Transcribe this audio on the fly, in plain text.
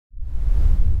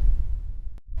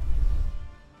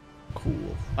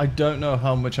cool. I don't know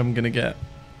how much I'm going to get.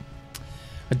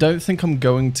 I don't think I'm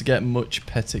going to get much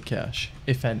petty cash,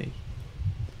 if any.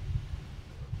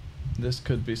 This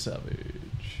could be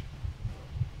savage.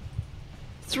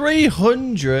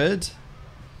 300?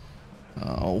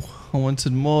 Oh, I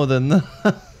wanted more than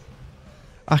that.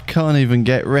 I can't even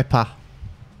get Ripper.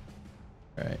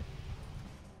 Right.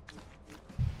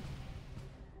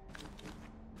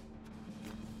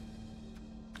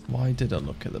 Why did I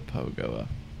look at the pogoer?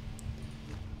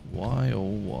 Why oh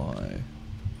why?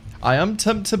 I am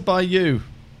tempted by you.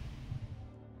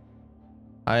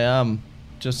 I am.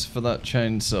 Just for that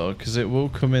chainsaw, because it will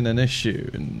come in an issue,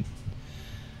 and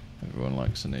everyone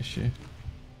likes an issue.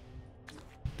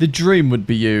 The dream would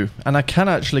be you, and I can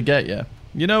actually get you.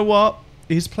 You know what?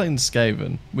 He's playing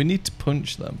Skaven. We need to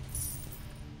punch them.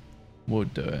 We'll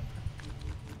do it.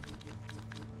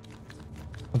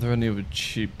 Are there any other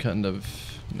cheap kind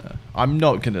of... No. I'm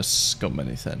not going to scum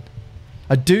anything.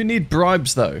 I do need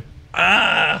bribes, though.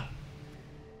 Ah!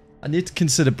 I need to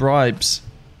consider bribes.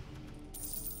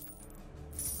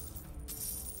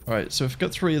 Alright, so if I've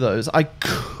got 3 of those, I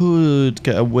could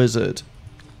get a wizard.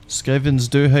 Skavens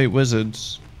do hate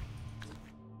wizards.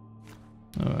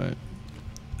 Alright.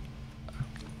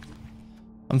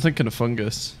 I'm thinking of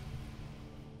fungus.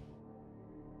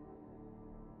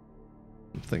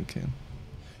 I'm thinking.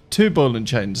 2 ball and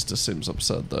chains just seems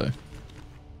absurd though.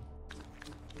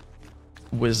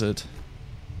 Wizard.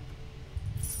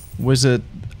 Wizard.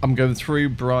 I'm going 3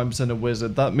 bribes and a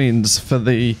wizard. That means for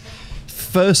the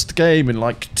first game in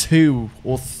like 2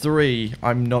 or 3,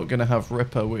 I'm not going to have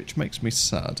Ripper, which makes me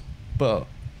sad. But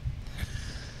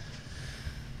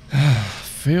I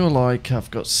feel like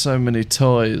I've got so many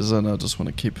toys and I just want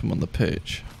to keep them on the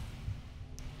pitch.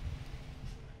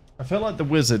 I feel like the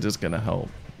wizard is going to help.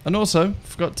 And also,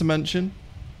 forgot to mention,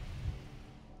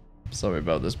 sorry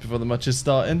about this before the match is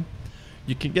starting,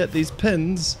 you can get these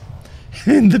pins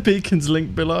in the beacons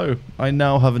link below. I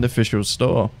now have an official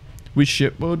store. We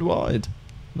ship worldwide.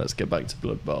 Let's get back to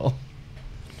Blood Bowl.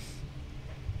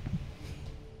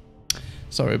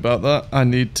 Sorry about that. I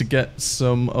need to get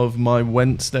some of my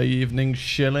Wednesday evening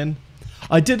shilling.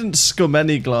 I didn't scum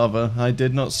any Glava. I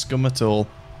did not scum at all.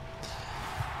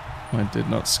 I did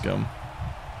not scum.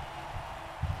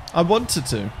 I wanted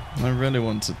to. I really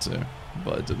wanted to.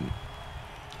 But I didn't.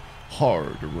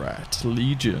 Hard Rat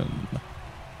Legion.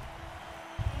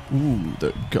 Ooh,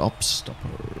 the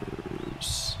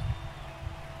Gobstoppers.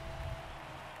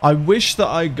 I wish that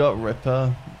I got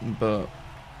Ripper, but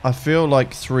I feel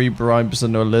like 3 bribes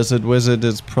and a lizard wizard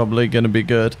is probably going to be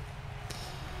good.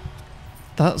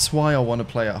 That's why I want to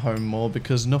play at home more,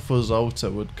 because Nuffle's Altar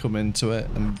would come into it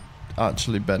and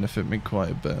actually benefit me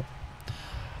quite a bit.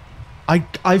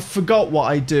 I forgot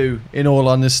what I do, in all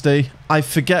honesty. I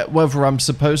forget whether I'm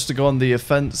supposed to go on the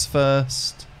offense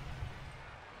first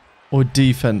or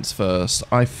defense first.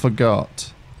 I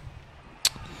forgot.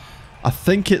 I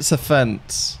think it's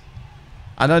offense.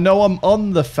 And I know I'm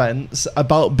on the fence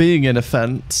about being in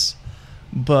offense,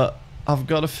 but I've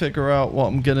got to figure out what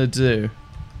I'm going to do.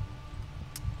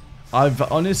 I've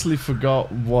honestly forgot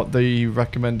what the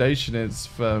recommendation is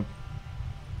for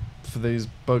these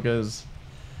buggers.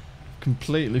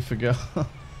 Completely forgot.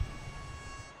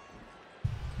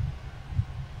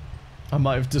 I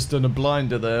might have just done a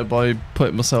blinder there by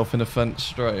putting myself in offense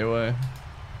straight away.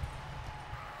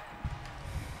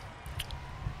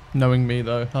 Knowing me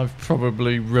though, I've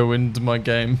probably ruined my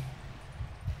game.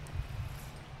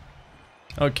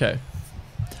 Okay.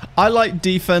 I like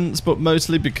defense, but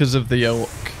mostly because of the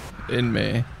ilk in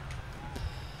me.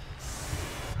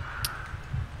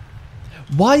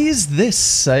 Why is this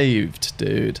saved,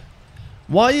 dude?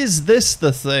 Why is this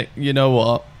the thing? You know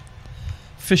what?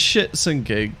 For shits and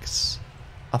gigs,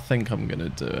 I think I'm gonna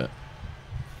do it.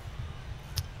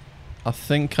 I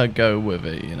think I go with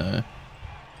it, you know.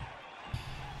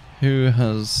 Who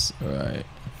has... Right.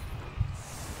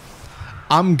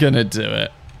 I'm gonna do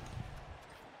it.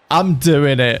 I'm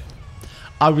doing it.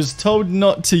 I was told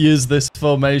not to use this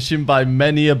formation by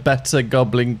many a better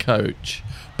Goblin coach.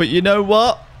 But you know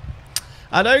what?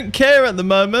 I don't care at the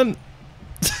moment.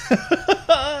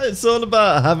 It's all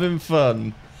about having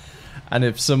fun. And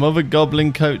if some other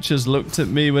Goblin coaches looked at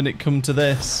me when it come to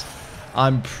this,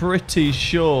 I'm pretty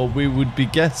sure we would be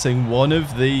getting one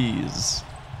of these.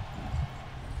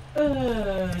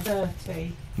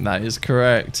 Dirty. That is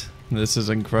correct. This is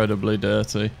incredibly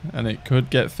dirty, and it could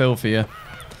get filthier.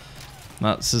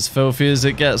 That's as filthy as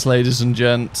it gets, ladies and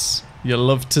gents. You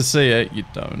love to see it. You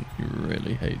don't. You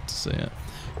really hate to see it.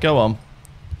 Go on.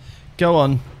 Go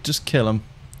on. Just kill them.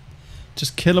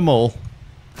 Just kill them all.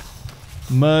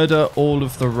 Murder all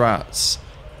of the rats.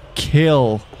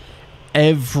 Kill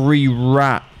every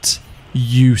rat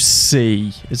you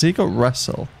see. Has he got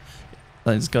wrestle?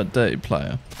 He's got dirty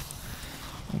player.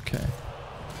 Okay.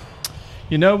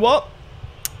 You know what?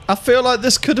 I feel like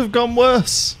this could have gone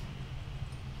worse.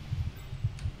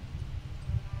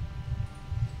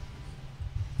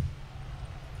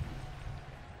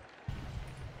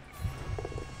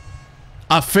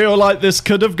 I feel like this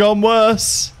could have gone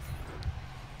worse.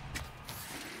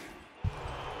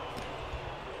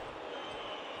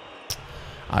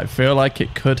 I feel like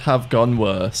it could have gone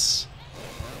worse.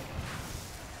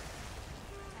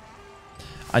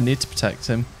 I need to protect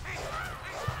him.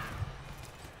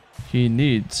 He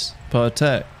needs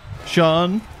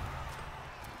protection.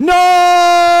 No!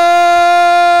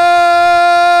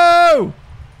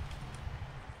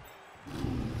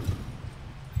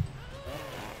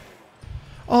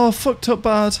 Oh, fucked up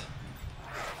bad.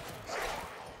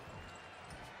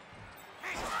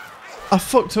 I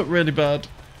fucked up really bad.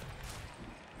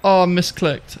 Oh, I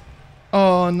misclicked.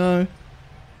 Oh, no.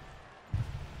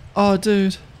 Oh,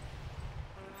 dude.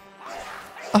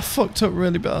 I fucked up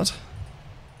really bad.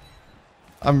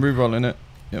 I'm re-rolling it.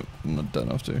 Yep, I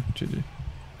don't have to. GG.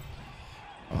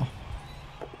 Oh.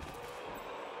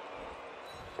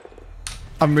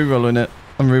 I'm re-rolling it.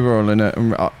 I'm re-rolling it.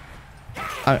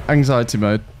 Anxiety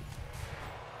mode.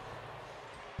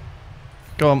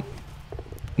 Go on.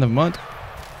 Never mind.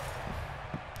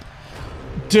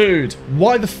 Dude,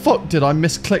 why the fuck did I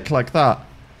misclick like that?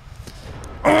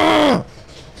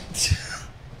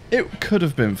 It could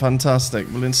have been fantastic.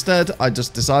 Well, instead, I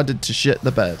just decided to shit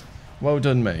the bed. Well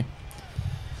done, me.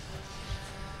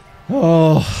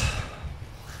 Oh.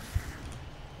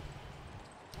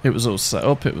 It was all set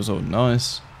up. It was all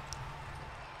nice.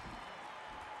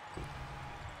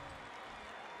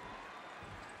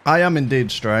 I am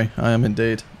indeed, Stray. I am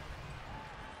indeed.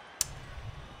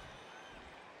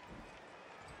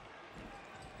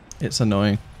 It's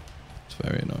annoying. It's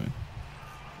very annoying.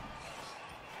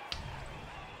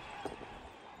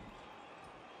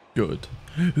 Good.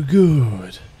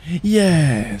 Good.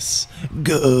 Yes.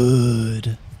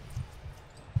 Good.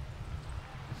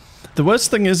 The worst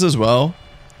thing is as well,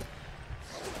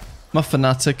 my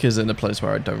fanatic is in a place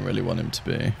where I don't really want him to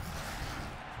be.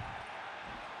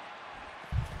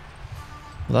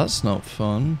 Well, that's not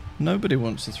fun. Nobody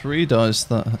wants to 3 dice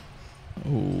that.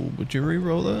 Oh, would you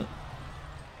re-roll that?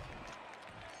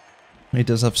 He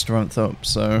does have strength up,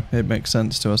 so it makes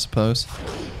sense to, I suppose.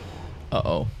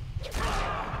 Uh-oh.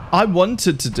 I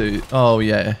wanted to do... Oh,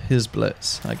 yeah, his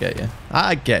blitz. I get you.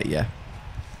 I get you.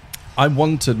 I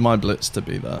wanted my blitz to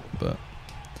be that, but...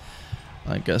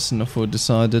 I guess Nuffle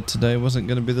decided today wasn't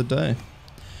going to be the day.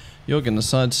 You're going to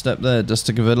sidestep there just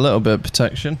to give it a little bit of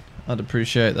protection. I'd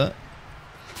appreciate that.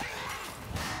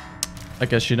 I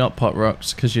guess you're not pot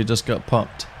rocks, because you just got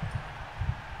popped.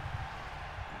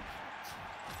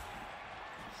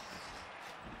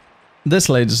 This,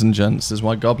 ladies and gents, is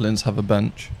why goblins have a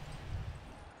bench.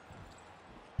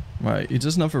 Right, he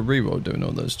doesn't have a reroll doing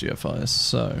all those GFIs,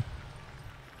 so...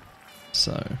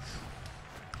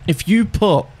 If you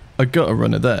put a gutter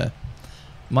runner there,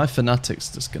 my fanatic's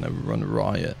just gonna run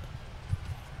riot.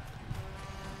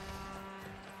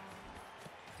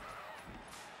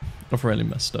 I've really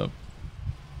messed up.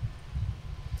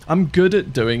 I'm good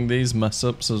at doing these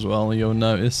mess-ups as well, you'll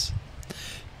notice.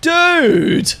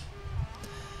 Dude!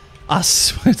 I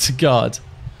swear to God.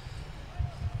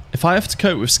 If I have to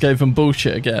cope with Skaven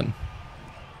bullshit again.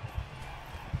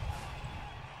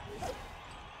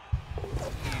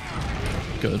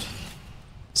 Good.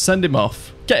 Send him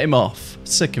off. Get him off.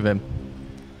 Sick of him.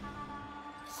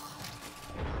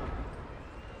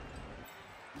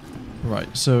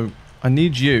 Right, so I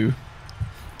need you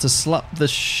to slap the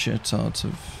shit out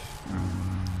of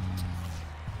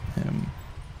him.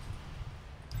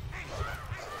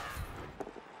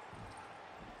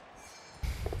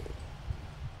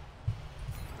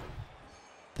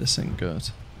 This ain't good.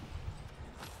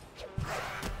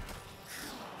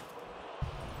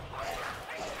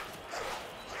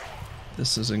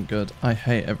 This isn't good. I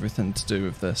hate everything to do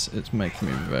with this. It's making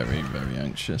me very, very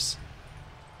anxious.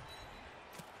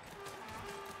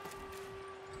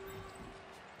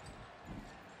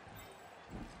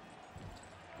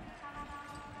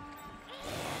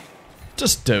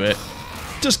 Just do it.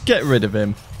 Just get rid of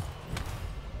him.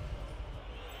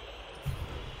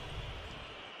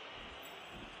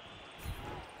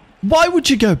 Why would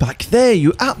you go back there,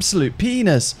 you absolute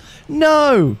penis?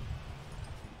 No!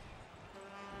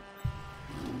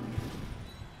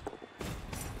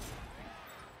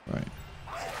 Right.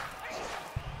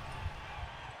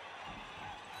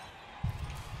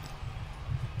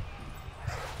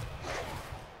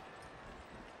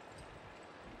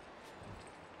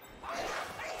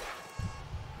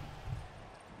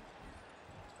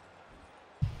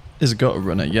 Is a gutter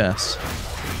runner, yes.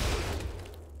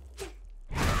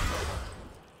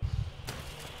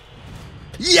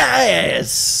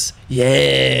 Yes!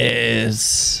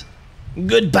 Yes!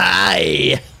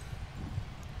 Goodbye!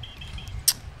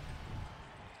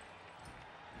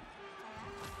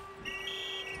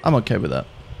 I'm okay with that.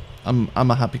 I'm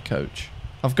a happy coach.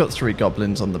 I've got 3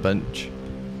 goblins on the bench.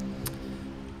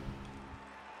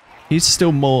 He's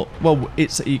still more... Well,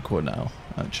 it's equal now,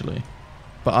 actually.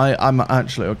 But I'm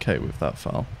actually okay with that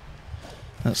file.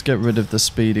 Let's get rid of the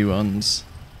speedy ones.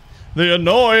 The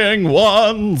annoying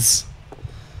ones!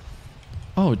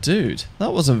 Oh, dude.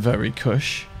 That wasn't very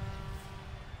cush.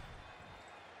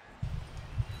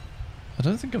 I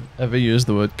don't think I've ever used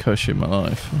the word cush in my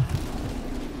life.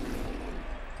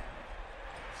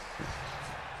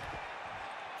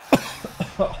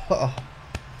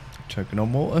 Choking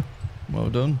on water.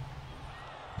 Well done.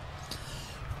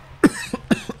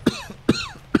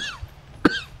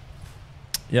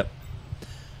 Yep.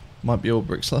 Might be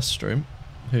Ulbrick's last stream.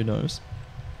 Who knows?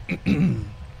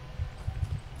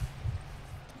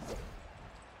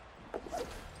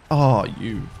 Oh,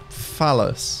 you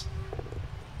phallus.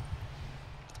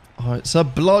 Oh, it's a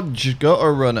blodge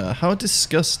gutter runner. How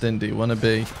disgusting do you want to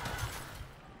be?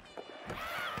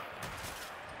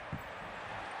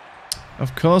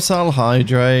 Of course I'll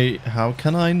hydrate. How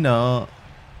can I not?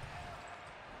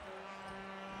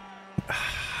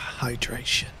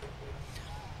 Hydration.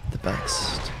 The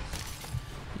best.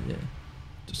 Yeah.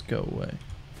 Just go away.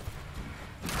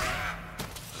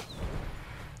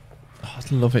 Oh,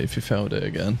 I'd love it if you failed it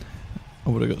again. I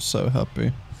would have got so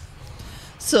happy.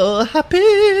 So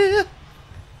happy!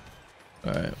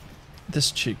 Alright.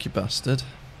 This cheeky bastard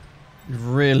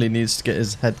really needs to get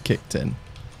his head kicked in.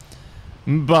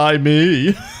 By me!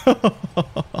 It's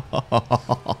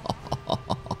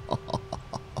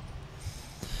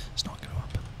not going to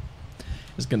happen.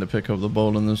 He's going to pick up the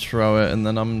ball and then throw it, and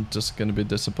then I'm just going to be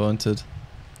disappointed.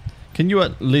 Can you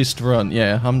at least run?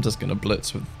 Yeah, I'm just going to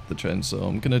blitz with the chainsaw.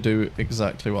 I'm going to do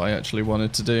exactly what I actually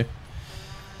wanted to do.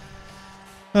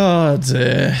 Oh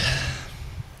dear.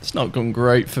 It's not gone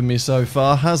great for me so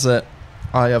far, has it?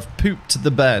 I have pooped the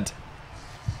bed.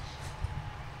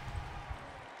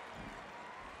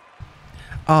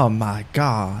 Oh my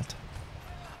god.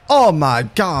 Oh my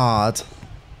god.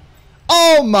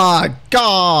 Oh my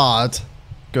god.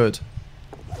 Good.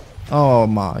 Oh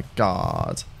my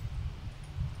god.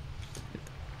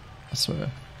 I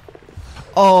swear.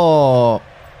 Oh.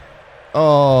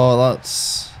 Oh,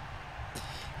 that's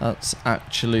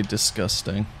actually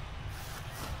disgusting.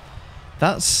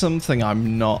 That's something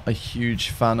I'm not a huge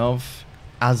fan of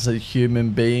as a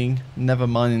human being. Never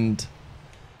mind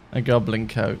a goblin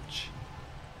coach.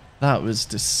 That was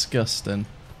disgusting.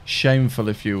 Shameful,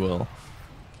 if you will.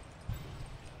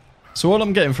 So all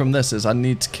I'm getting from this is I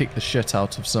need to kick the shit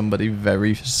out of somebody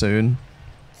very soon.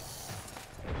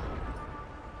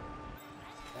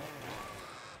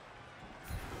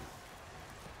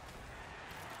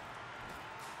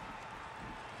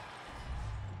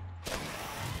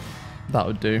 That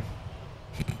would do.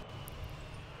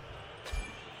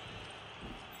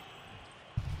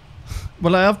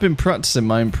 Well, I have been practicing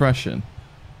my impression.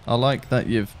 I like that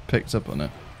you've picked up on it.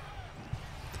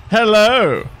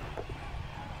 Hello!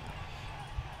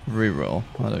 Reroll.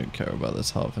 I don't care about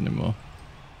this half anymore.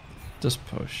 Just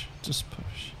push. Just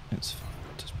push. It's fine.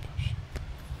 Just push.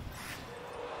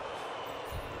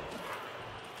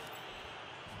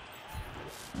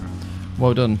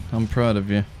 Well done. I'm proud of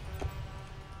you.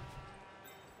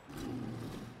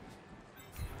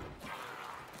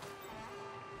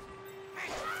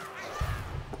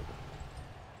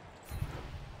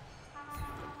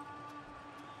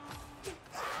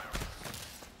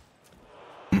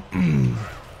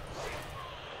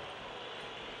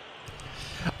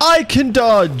 I can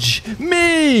dodge!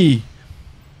 Me!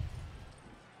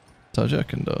 Told you I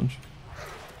can dodge.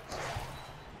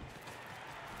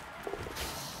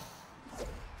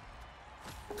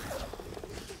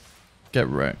 Get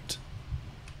wrecked.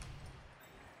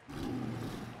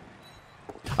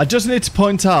 I just need to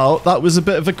point out that was a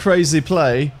bit of a crazy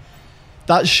play.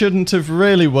 That shouldn't have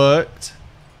really worked.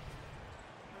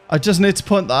 I just need to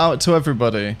point that out to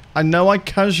everybody. I know I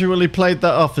casually played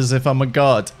that off as if I'm a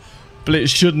god, but it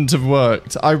shouldn't have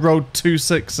worked. I rolled 2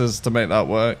 6s to make that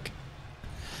work.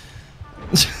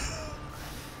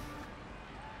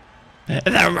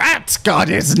 The rat god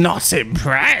is not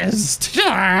impressed.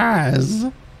 Yes.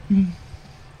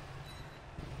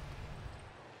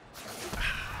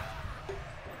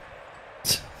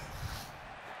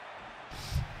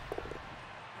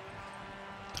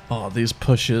 Oh, these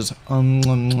pushes.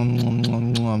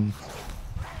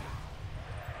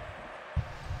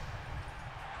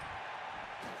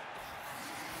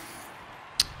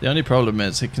 The only problem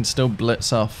is it can still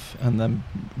blitz off and then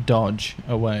dodge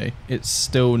away. It's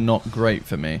still not great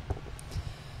for me.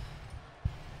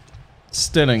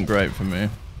 Still ain't great for me.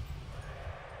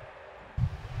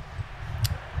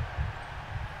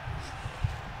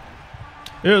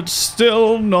 It's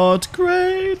still not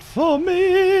great for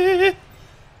me,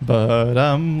 but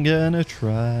I'm gonna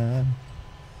try.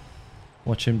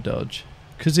 Watch him dodge.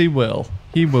 Because he will.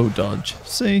 He will dodge.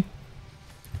 See?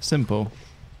 Simple.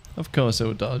 Of course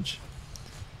he'll dodge.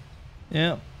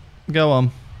 Yeah. Go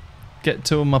on. Get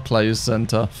two of my players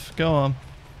sent off. Go on.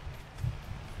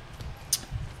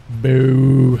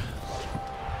 Boo.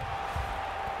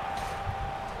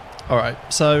 Alright,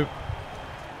 so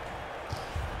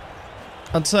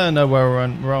I'd say I know where I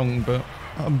went wrong, but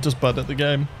I'm just bad at the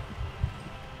game.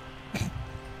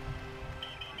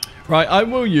 Right, I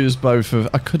will use both of...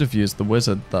 I could have used the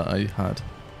wizard that I had.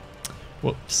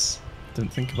 Whoops.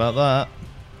 Didn't think about that.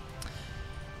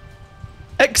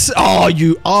 Oh,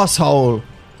 you asshole!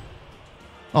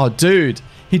 Oh, dude.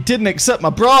 He didn't accept my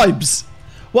bribes!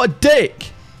 What a dick!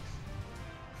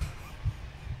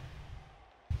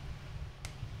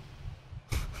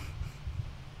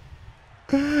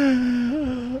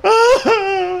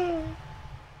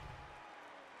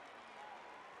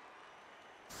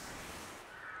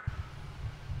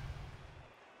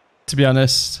 To be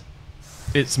honest,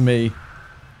 it's me.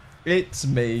 It's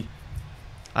me.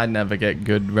 I never get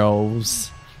good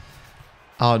rolls.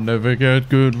 I'll never get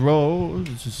good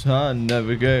rolls. I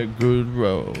never get good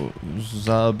rolls.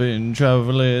 I've been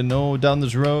traveling all down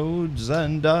these roads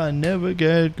and I never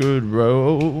get good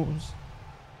rolls.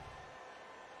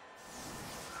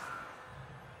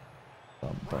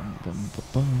 Bum, bum, bum,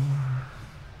 bum,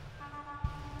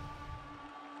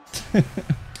 bum.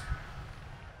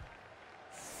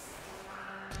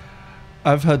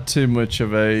 I've had too much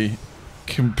of a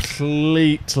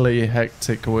completely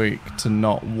hectic week to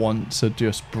not want to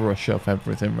just brush off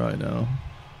everything right now.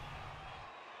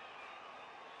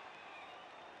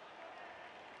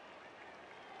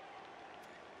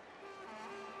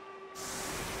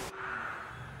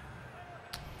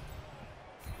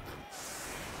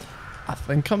 I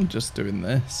think I'm just doing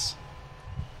this.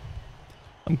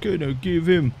 I'm gonna give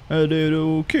him a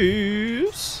little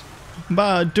kiss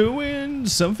by doing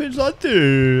something like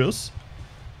this.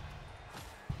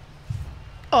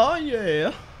 Oh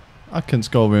yeah. I can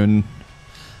score in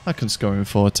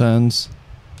 4 turns.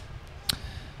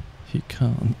 He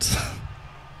can't.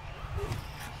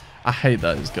 I hate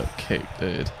that he's got kicked,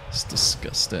 dude. It's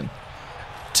disgusting.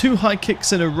 2 high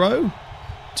kicks in a row?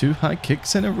 2 high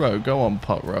kicks in a row. Go on,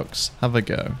 Pot Rocks. Have a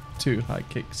go. 2 high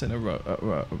kicks in a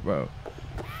row.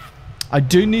 I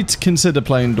do need to consider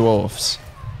playing dwarfs.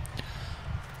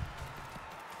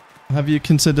 Have you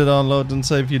considered our Lord and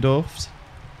Saviour dwarfs?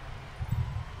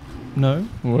 No?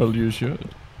 Well, you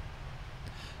should.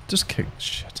 Just kick the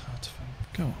shit out of him.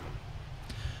 Go on.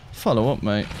 Follow up,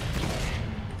 mate.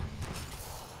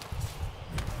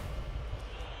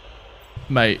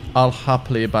 Mate, I'll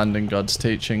happily abandon God's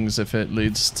teachings if it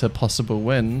leads to possible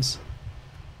wins.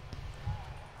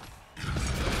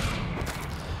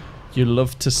 You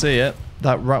love to see it.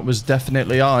 That rat was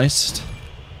definitely iced.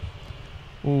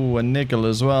 Ooh, a niggle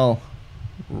as well.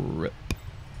 Rip.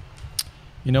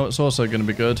 You know what's also going to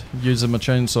be good? Using my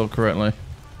chainsaw correctly.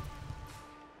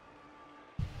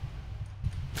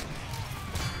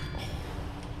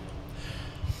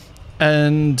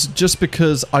 And just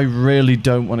because I really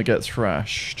don't want to get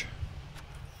thrashed.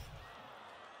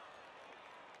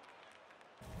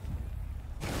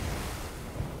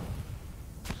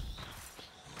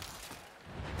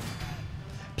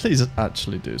 Please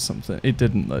actually do something. It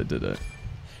didn't though, did it?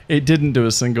 It didn't do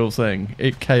a single thing.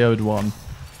 It KO'd one.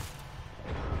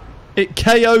 It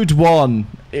KO'd one.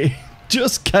 It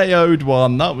just KO'd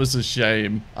one. That was a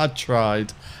shame. I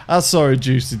tried. I saw a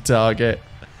juicy target.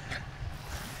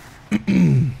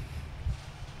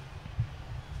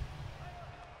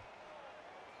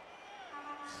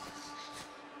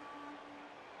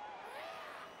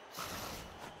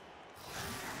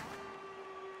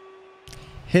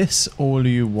 Hiss all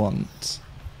you want.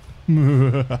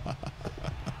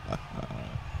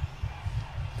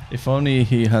 If only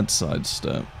he had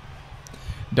sidestep.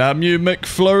 Damn you,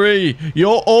 McFlurry!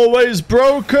 You're always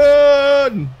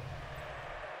broken!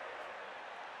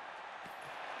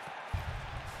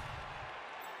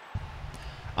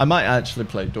 I might actually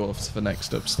play dwarfs for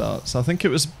next upstarts. I think it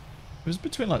was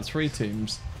between like 3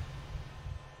 teams.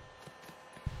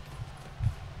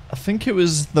 I think it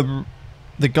was the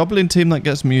Goblin team that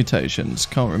gets mutations.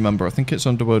 Can't remember. I think it's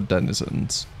Underworld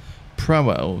Denizens. Pro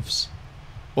Elves.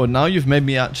 Or now you've made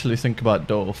me actually think about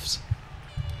dwarfs.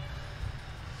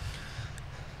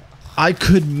 I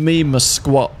could meme a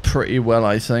squat pretty well,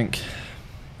 I think.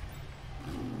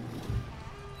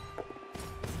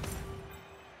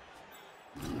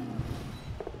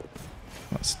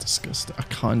 That's disgusting. I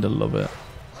kind of love it.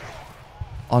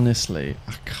 Honestly,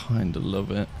 I kind of love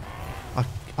it.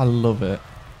 I love it.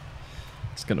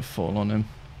 It's going to fall on him.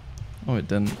 Oh, it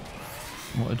didn't.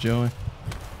 What a joy.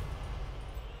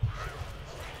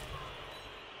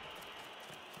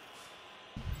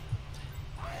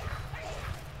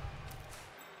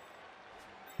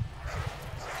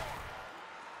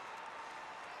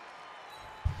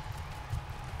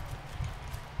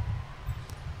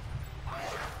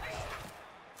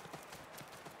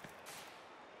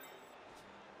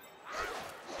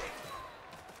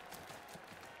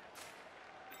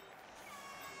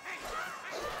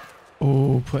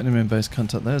 Oh, putting him in base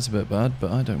contact there is a bit bad,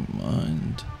 but I don't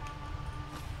mind.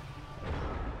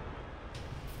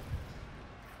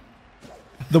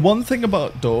 The one thing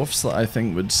about dwarfs that I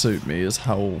think would suit me is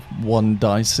how one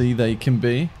dicey they can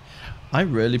be. I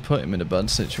really put him in a bad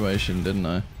situation, didn't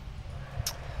I?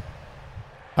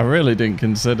 I really didn't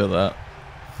consider that.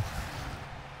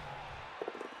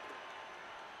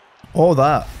 Or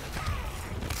that.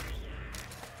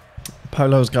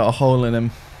 Polo's got a hole in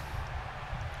him.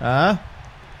 Ah?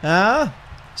 Ah?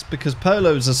 It's because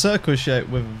Polo's a circle shape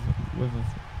with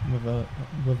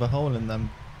a hole in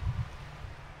them.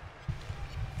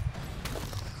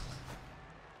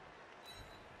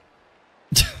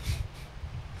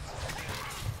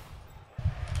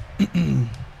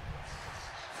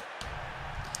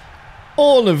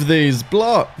 All of these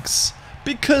blocks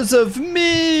because of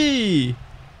me.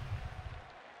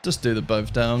 Just do the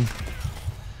both down.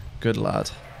 Good lad.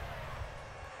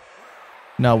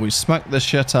 Now we smack the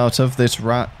shit out of this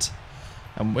rat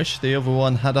and wish the other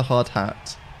one had a hard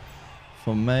hat.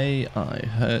 For may I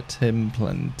hurt him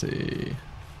plenty.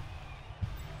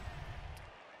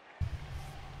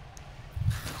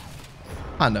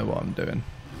 I know what I'm doing.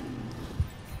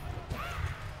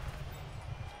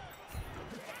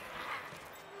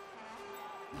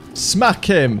 Smack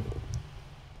him!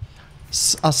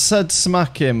 I said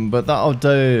smack him, but that'll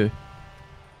do.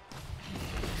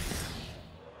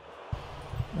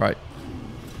 Right.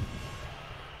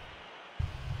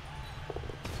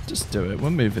 Just do it.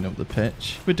 We're moving up the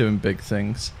pitch. We're doing big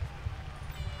things.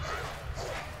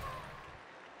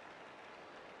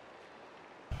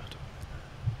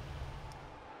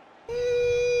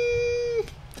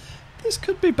 This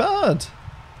could be bad.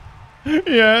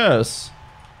 Yes.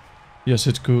 Yes,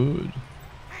 it could.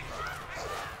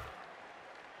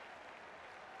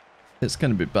 It's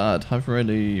going to be bad. I've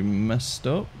really messed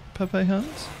up, Pepe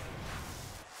hands.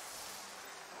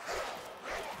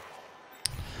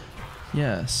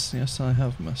 Yes, yes I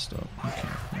have messed up. Okay,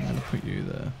 I'm going to put you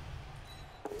there.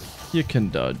 You can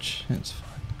dodge, it's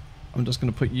fine. I'm just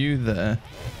going to put you there.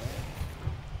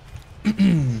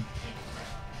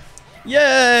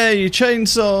 Yay!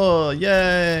 Chainsaw!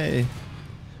 Yay!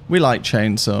 We like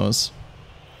chainsaws.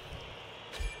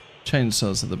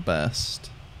 Chainsaws are the best.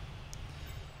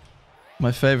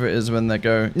 My favourite is when they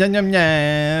go yam yam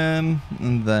yam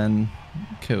and then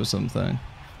kill something.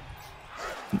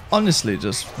 Honestly,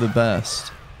 just the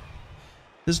best.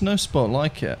 There's no sport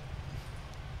like it.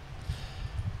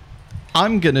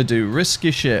 I'm gonna do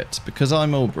risky shit because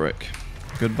I'm Ulbrick.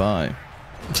 Goodbye.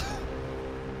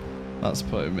 That's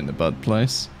put him in a bad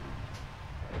place.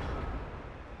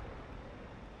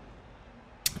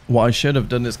 What I should have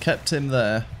done is kept him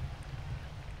there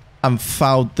and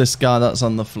fouled this guy that's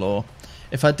on the floor.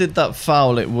 If I did that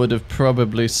foul, it would have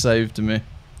probably saved me.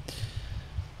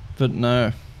 But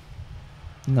no.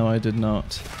 No, I did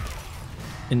not.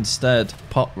 Instead,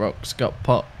 pot rocks got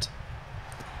popped.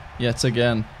 Yet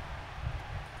again.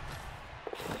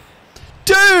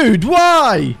 Dude,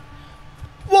 why?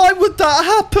 Why would that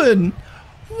happen?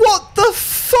 What the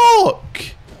fuck?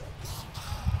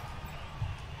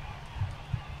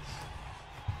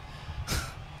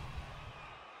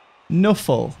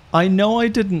 Nuffle. I know I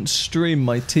didn't stream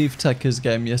my Teeth Techers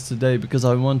game yesterday because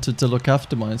I wanted to look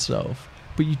after myself.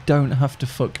 But you don't have to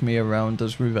fuck me around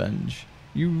as revenge.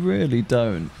 You really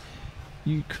don't.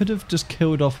 You could have just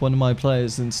killed off one of my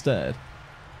players instead.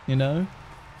 You know?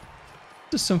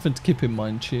 Just something to keep in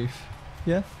mind, Chief.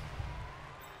 Yeah?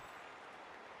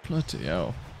 Bloody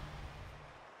hell.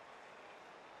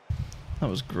 That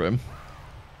was grim.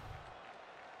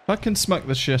 If I can smack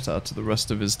the shit out of the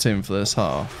rest of his team for this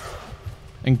half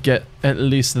and get at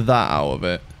least that out of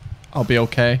it, I'll be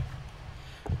okay.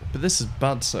 But this is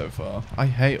bad so far. I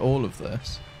hate all of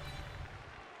this.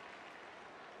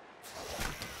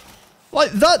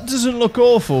 Like, that doesn't look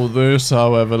awful. This,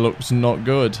 however, looks not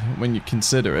good when you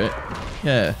consider it.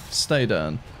 Yeah, stay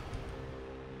down.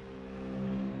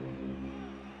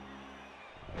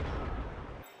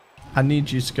 I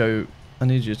need you to go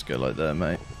like that,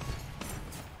 mate.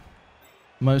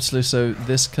 Mostly so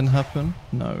this can happen?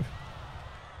 No.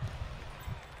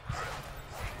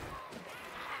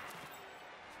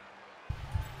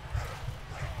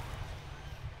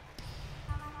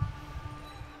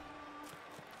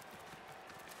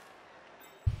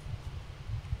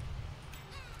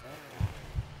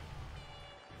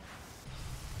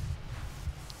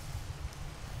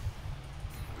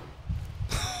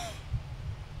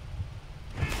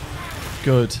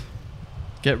 Good.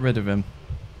 Get rid of him.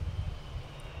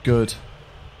 Good.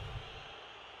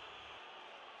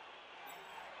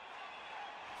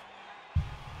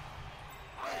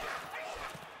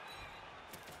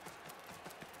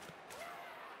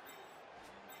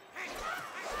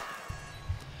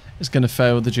 It's going to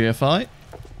fail the GFI.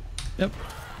 Yep.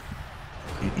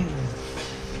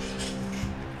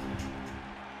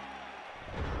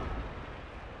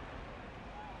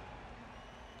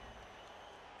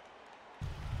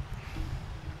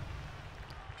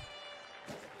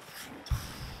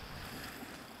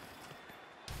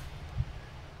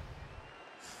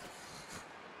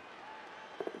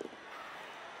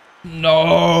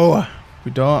 No!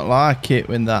 We don't like it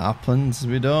when that happens.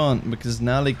 We don't, because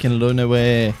Nally can run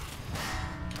away.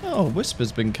 Oh,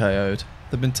 Whisper's been KO'd.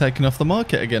 They've been taken off the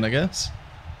market again, I guess.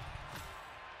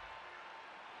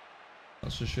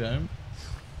 That's a shame.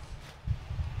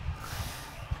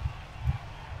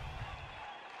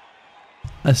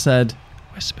 I said,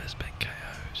 Whisper's been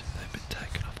KO'd. They've been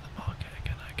taken off the market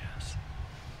again, I guess.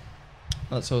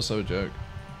 That's also a joke.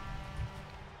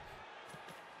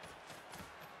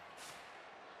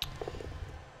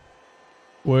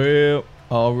 Well,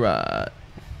 alright.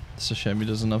 It's a shame he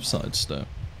doesn't have sidestep.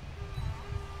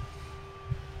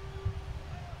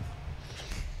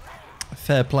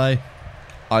 Fair play.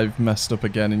 I've messed up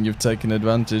again and you've taken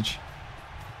advantage.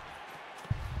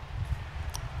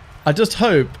 I just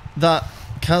hope that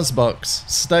Casbox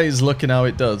stays looking how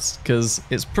it does, because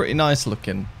it's pretty nice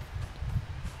looking.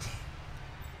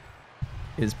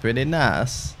 It's pretty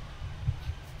nice.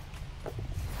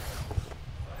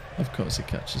 Of course he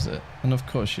catches it. And of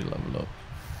course you level up.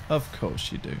 Of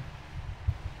course you do.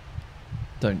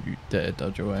 Don't you dare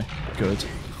dodge away. Good.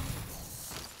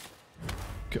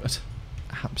 Good.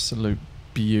 Absolute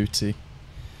beauty.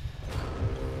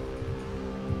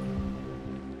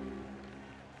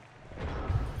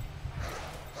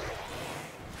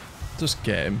 Just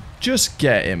get him. Just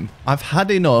get him. I've had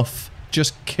enough.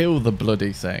 Just kill the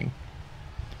bloody thing.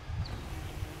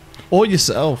 Or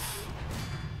yourself.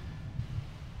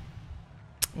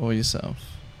 Or yourself.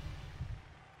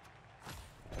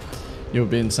 You're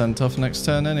being sent off next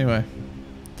turn anyway.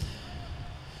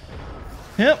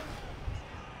 Yep.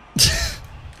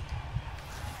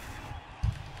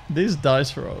 These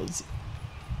dice rolls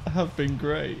have been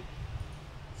great.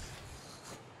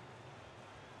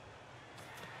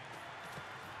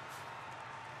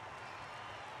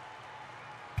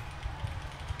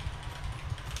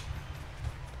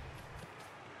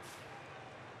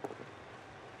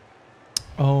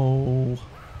 Oh.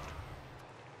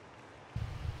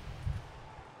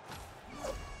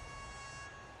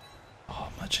 Oh,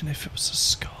 imagine if it was a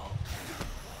skull.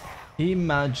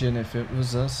 Imagine if it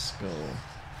was a skull.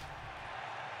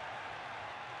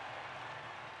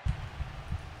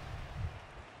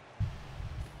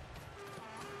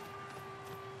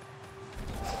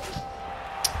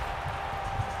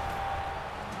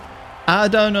 I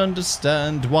don't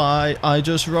understand why I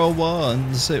just roll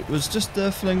ones. It was just a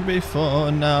fling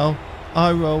before, now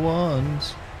I roll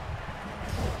ones.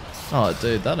 Oh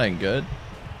dude, that ain't good.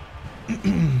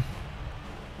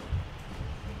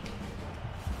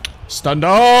 Stand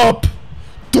up!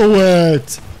 Do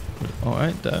it!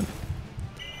 Alright, done.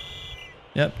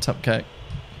 Yep, top cake.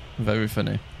 Very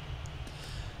funny.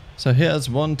 So here's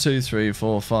 1, 2, 3,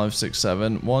 4, 5, 6,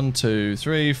 7. 1, 2,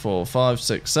 3, 4, 5,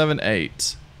 6, 7,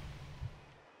 8.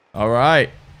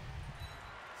 Alright.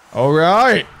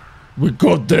 Alright. We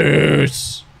got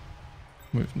this.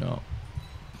 We've not.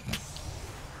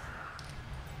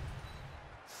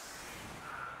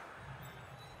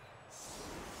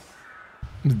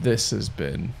 This has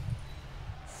been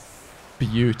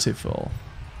beautiful.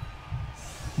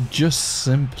 Just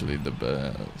simply the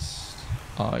best.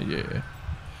 Oh yeah.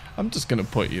 I'm just gonna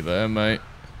put you there, mate.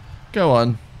 Go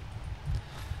on.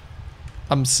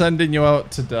 I'm sending you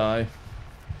out to die.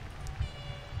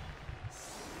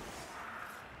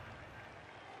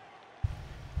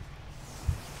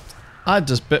 I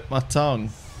just bit my tongue.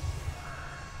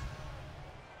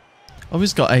 Oh,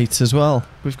 he's got 8 as well.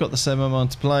 We've got the same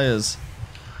amount of players.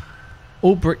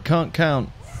 Ulbrick can't count.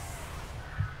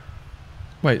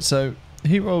 Wait, so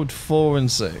he rolled 4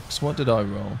 and 6. What did I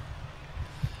roll?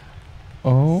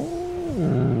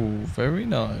 Oh, very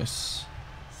nice.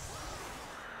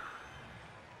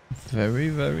 Very,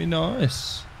 very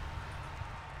nice.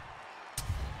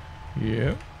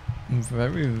 Yeah,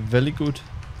 very, very good.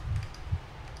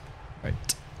 Right,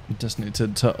 just need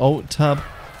to Alt-Tab,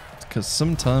 because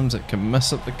sometimes it can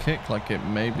mess up the kick like it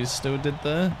maybe still did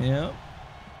there. Yeah.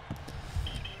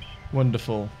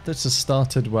 Wonderful. This has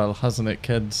started well, hasn't it,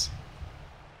 kids?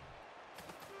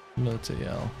 Bloody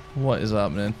hell. What is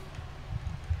happening?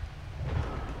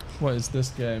 What is this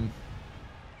game?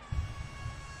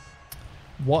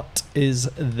 What is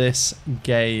this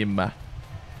game?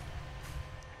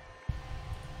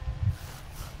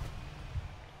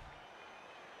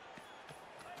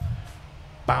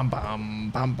 Bam bam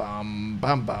bam bam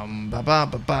bam bam ba ba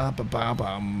ba ba ba ba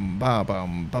bam ba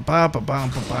bam ba ba ba ba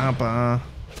ba ba.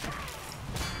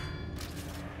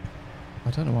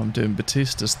 I don't know why I'm doing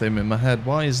Batista's theme in my head.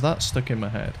 Why is that stuck in my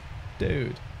head?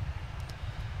 Dude.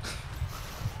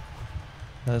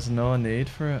 There's no need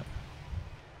for it.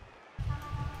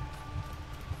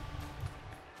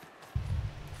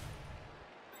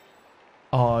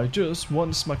 I just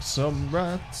want to smack some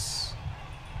rats.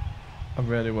 I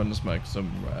really want to smack some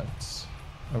rats.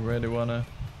 I really want to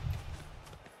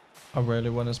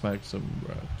smack some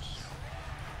rats.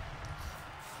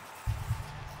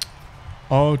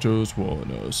 I just want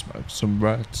to smack some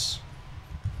rats.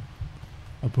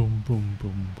 A boom boom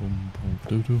boom boom boom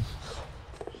doo doo.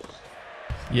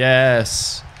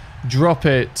 Yes. Drop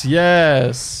it.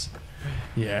 Yes.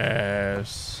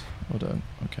 Yes. Hold on.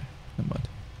 Okay. Never mind.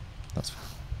 That's fine.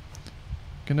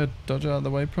 Gonna dodge out of the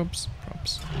way, props?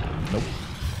 Props. Nope.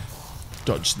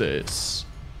 Dodge this.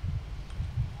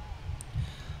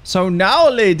 So now,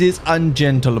 ladies and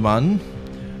gentlemen,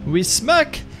 we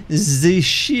smack the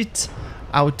shit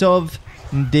out of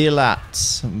the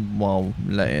lats while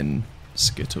letting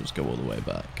Skittles go all the way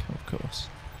back, of course.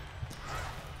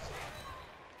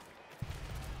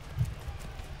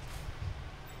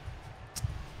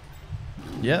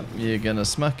 Yep, you're gonna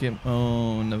smack him.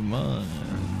 Oh, never mind.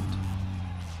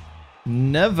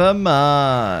 Never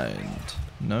mind.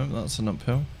 No, that's an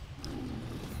uphill.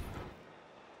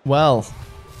 Well,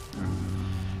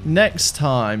 next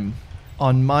time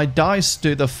on my dice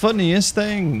do the funniest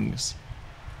things.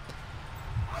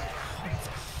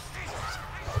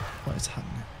 What is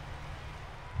happening?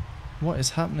 What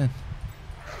is happening?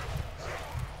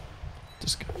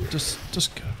 Just go.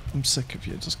 Just go. I'm sick of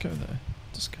you. Just go there.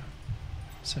 Just go.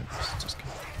 Serious. Just go.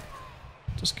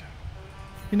 Just go.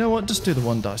 You know what? Just do the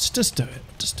one dice. Just do it.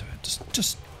 Just do it.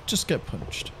 Just get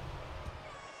punched.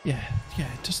 Yeah.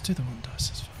 Just do the one dice.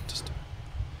 It's fine. Just do it.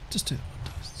 Just do the one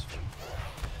dice. It's fine.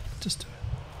 Just do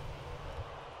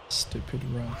it. Stupid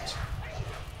rat.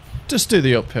 Just do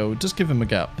the uphill. Just give him a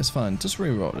gap. It's fine. Just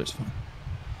re-roll. It's fine.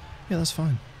 Yeah, that's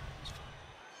fine. It's fine.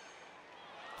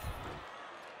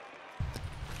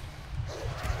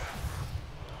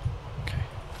 Okay.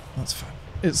 That's fine.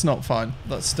 It's not fine.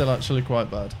 That's still actually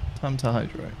quite bad. Time to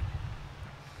hydrate.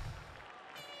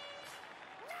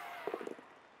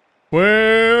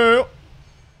 Well,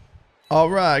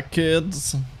 alright,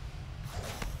 kids.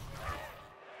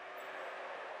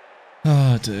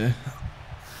 Oh dear.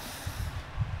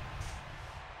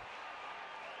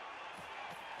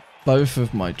 Both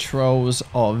of my trolls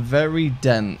are very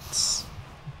dense.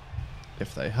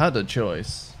 If they had a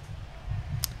choice,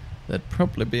 they'd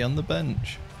probably be on the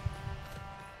bench.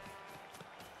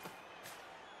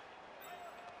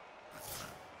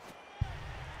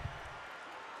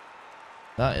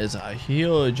 That is a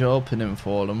huge opening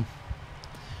for them.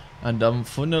 And I'm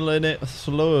funneling it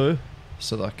through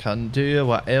so they can do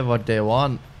whatever they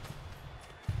want.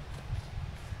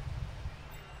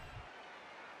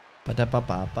 I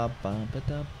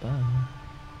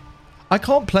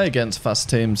can't play against fast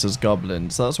teams as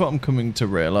Goblins. That's what I'm coming to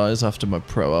realise after my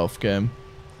Pro Elf game.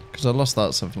 Because I lost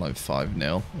that something like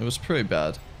 5-0. It was pretty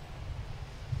bad.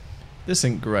 This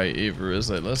ain't great either, is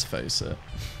it? Let's face it.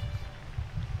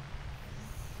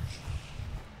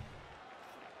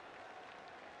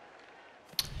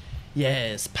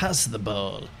 Yes, pass the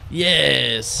ball.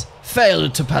 Yes. Fail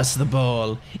to pass the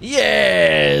ball.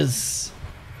 Yes.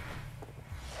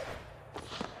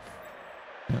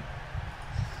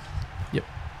 Yep.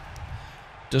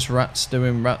 Just rats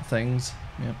doing rat things.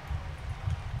 Yep.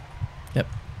 Yep.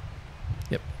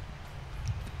 Yep.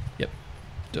 Yep.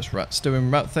 Just rats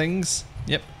doing rat things.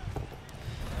 Yep.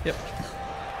 Yep.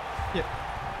 Yep.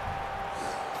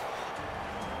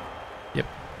 Yep.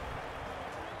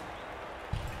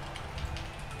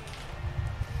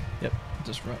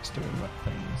 Just rats doing rat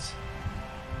things.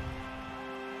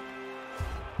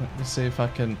 Let me see if I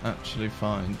can actually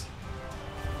find.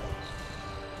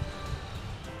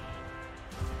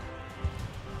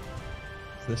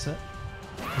 Is this it?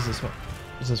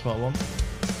 Is this what I want?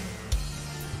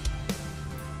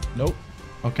 Nope.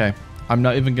 Okay. I'm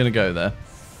not even gonna go there.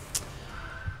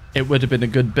 It would have been a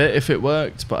good bit if it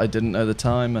worked, but I didn't know the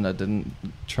time and I didn't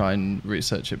try and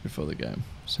research it before the game.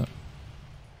 So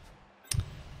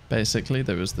basically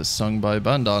there was this song by a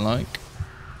band I like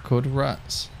called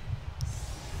Rats.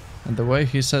 And the way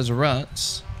he says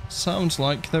rats sounds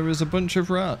like there is a bunch of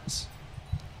rats.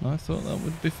 I thought that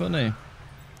would be funny.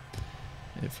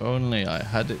 If only I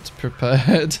had it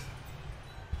prepared.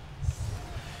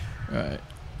 Right.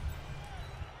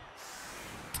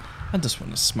 I just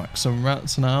want to smack some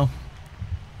rats now.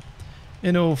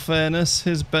 In all fairness,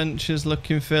 his bench is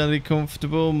looking fairly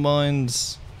comfortable.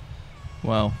 Mine's...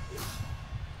 well...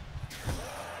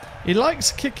 he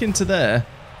likes kicking to there.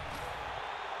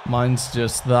 Mine's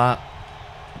just that.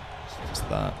 It's just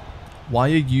that. Why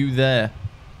are you there?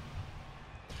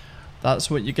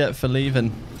 That's what you get for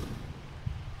leaving.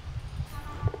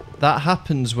 That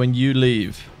happens when you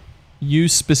leave. You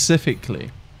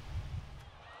specifically.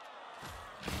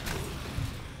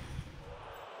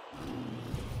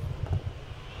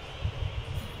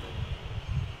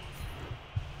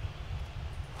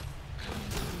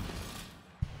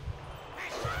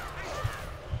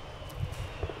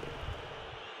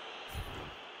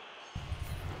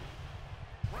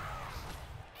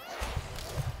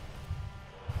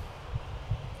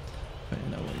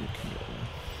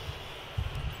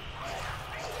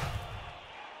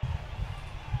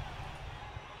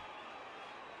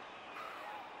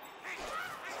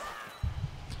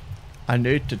 I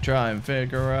need to try and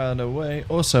figure out a way.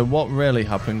 Also, what really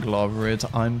happened, Glover, is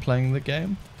I'm playing the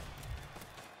game.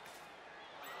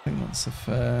 I think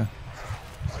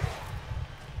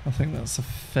that's a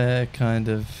fair kind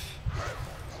of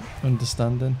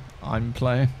understanding. I'm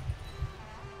playing.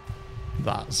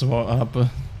 That's what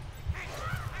happened.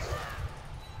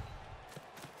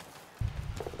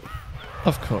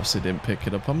 Of course he didn't pick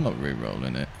it up. I'm not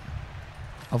re-rolling it.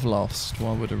 I've lost.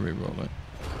 Why would I re-roll it?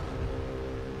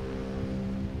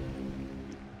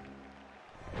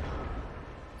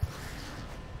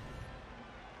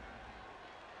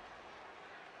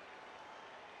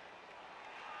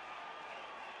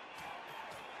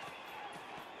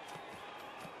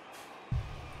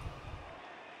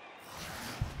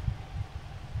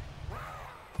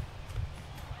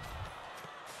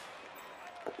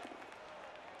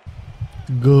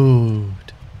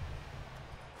 Good.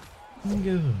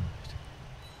 Good.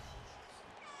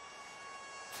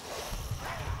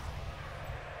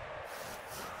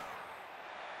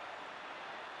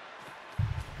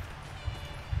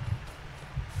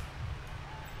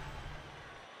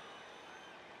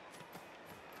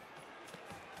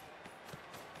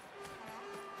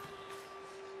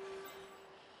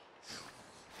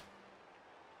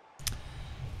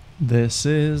 This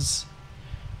is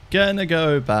gonna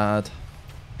go bad.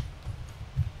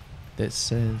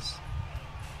 This is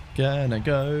gonna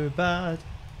go bad.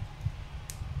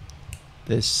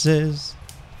 This is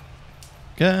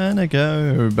gonna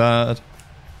go bad.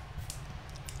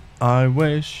 I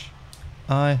wish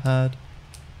I had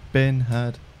been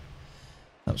had.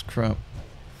 That was crap.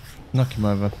 Knock him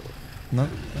over. No?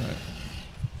 Alright.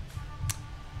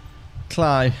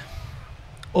 Cly.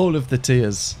 All of the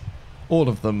tears. All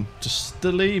of them. Just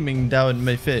streaming down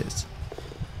my face.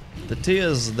 The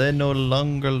tears, they no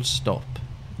longer stop.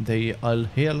 They are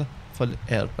here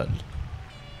forever.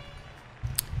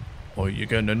 Are you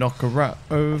gonna knock a rat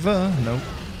over? Nope.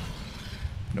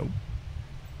 Nope.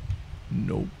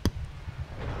 Nope.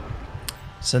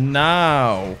 So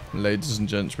now, ladies and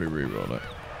gents, we re-roll it.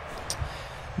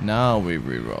 Now we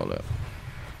re-roll it.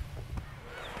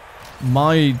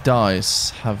 My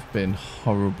dice have been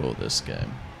horrible this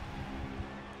game.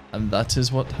 And that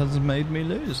is what has made me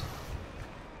lose.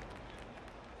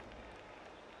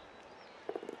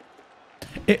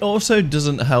 It also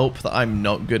doesn't help that I'm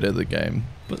not good at the game,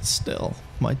 but still,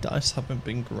 my dice haven't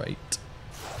been great.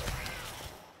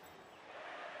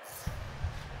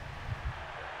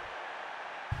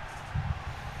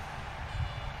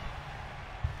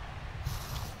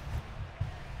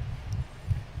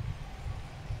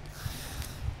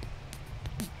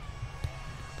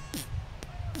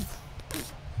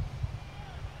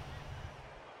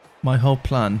 My whole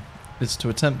plan is to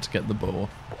attempt to get the ball.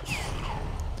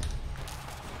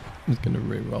 He's going to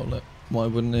re-roll it. Why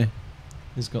wouldn't he?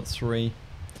 He's got 3.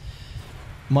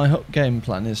 My whole game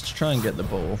plan is to try and get the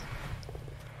ball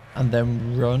and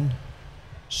then run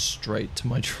straight to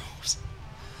my draws.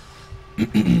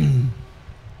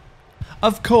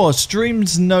 Of course,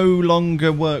 streams no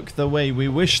longer work the way we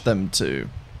wish them to.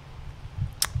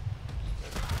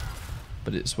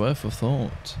 But it's worth a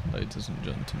thought, ladies and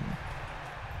gentlemen.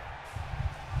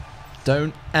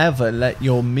 Don't ever let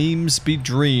your memes be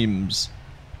dreams.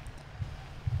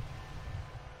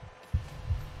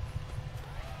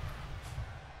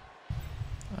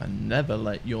 And never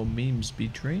let your memes be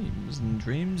dreams, and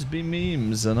dreams be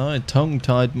memes. And I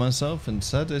tongue-tied myself and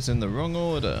said it in the wrong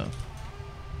order.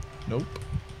 Nope.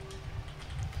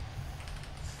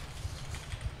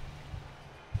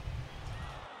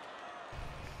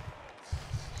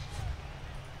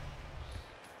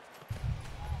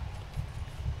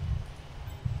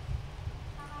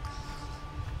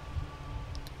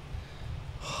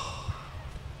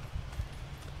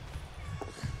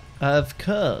 Of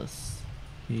course.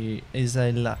 He is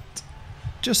a lot.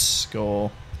 Just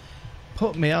score.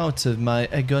 Put me out of my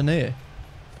agony.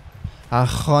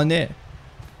 Agony.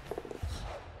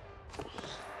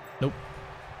 Nope.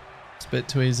 It's a bit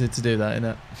too easy to do that,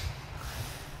 innit?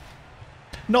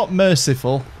 Not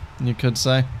merciful, you could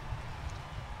say.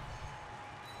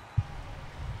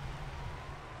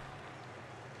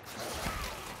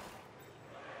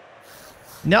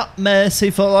 Not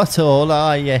merciful at all,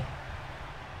 are you?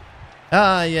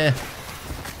 Ah, yeah.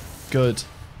 Good.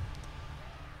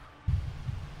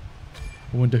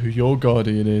 I wonder who your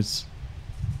guardian is.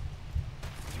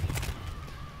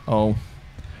 Oh.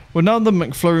 Well, now the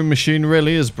McFlurry machine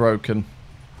really is broken.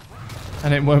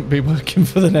 And it won't be working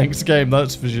for the next game,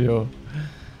 that's for sure.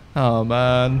 Oh,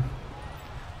 man.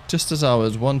 Just as I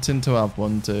was wanting to have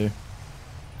one too.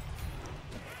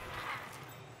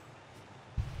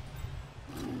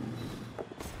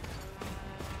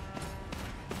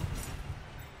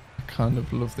 I kind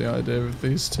of love the idea of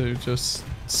these two just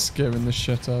scaring the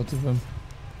shit out of them.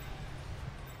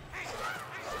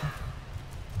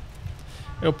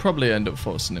 It'll probably end up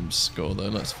forcing him to score though,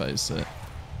 let's face it.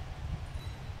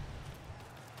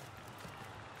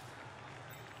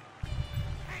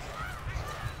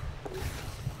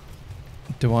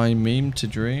 Do I meme to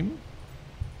dream?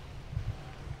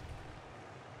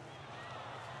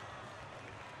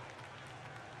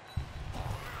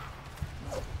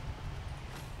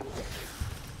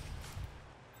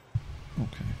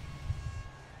 Okay.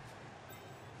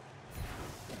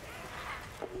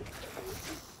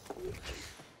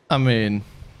 I mean,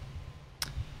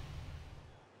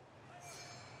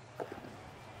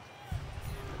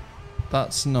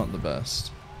 that's not the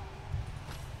best.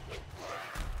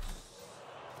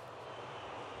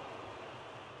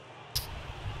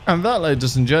 And that,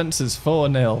 ladies and gents, is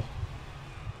 4-0.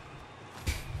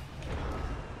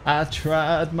 I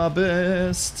tried my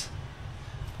best,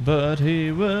 but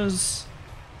he was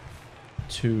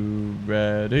too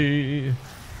ready.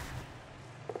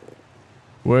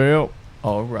 Well,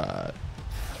 alright.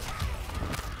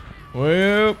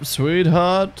 Well,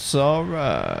 sweetheart's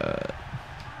alright.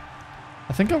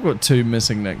 I think I've got 2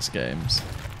 missing next games.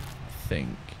 I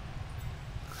think.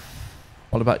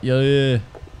 What about you?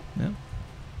 Yeah.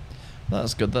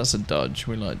 That's good, that's a dodge.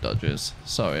 We like dodges.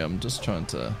 Sorry, I'm just trying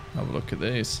to have a look at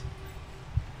these.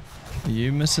 Are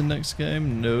you missing next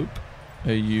game? Nope.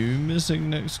 Are you missing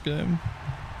next game?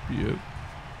 Yep.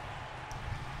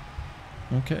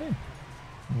 Okay.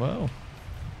 Well.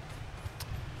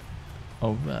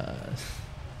 Alright.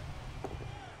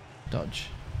 Dodge.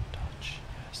 Dodge.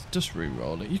 Yes. Just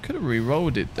re-roll it. You could have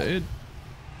re-rolled it, dude.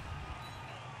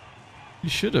 You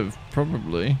should have,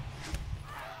 probably.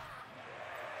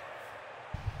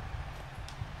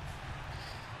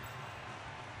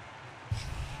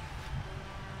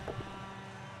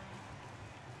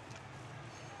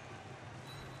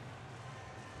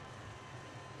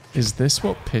 Is this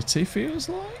what pity feels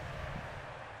like?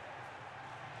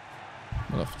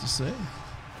 We'll have to see.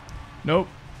 Nope.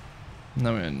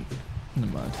 No,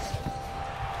 never mind.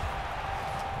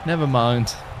 Never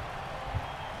mind.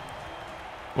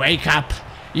 Wake up,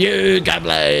 you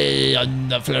goblin on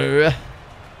the floor.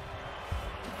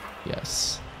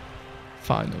 Yes.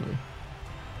 Finally.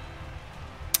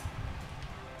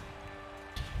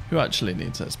 Who actually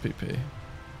needs SPP?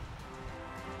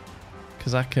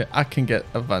 Because I can get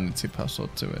a vanity pass or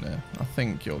 2 in here. I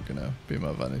think you're gonna be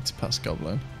my vanity pass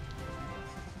goblin.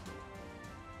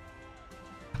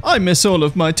 I miss all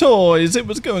of my toys. It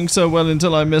was going so well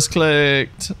until I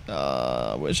misclicked.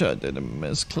 I wish I didn't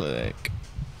misclick.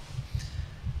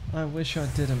 I wish I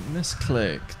didn't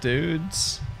misclick,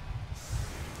 dudes.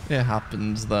 It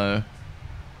happens though.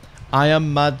 I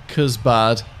am mad 'cause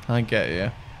bad. I get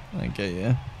you. I get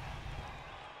you.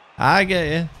 I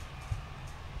get you.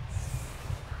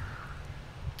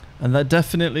 And that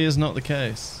definitely is not the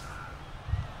case.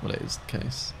 Well, it is the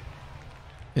case.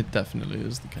 It definitely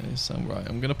is the case. So, right,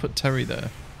 I'm going to put Terry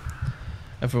there.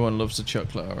 Everyone loves a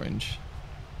chocolate orange.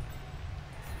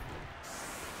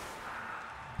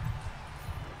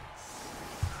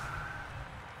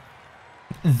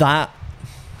 That's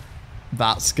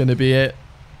going to be it.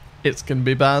 It's going to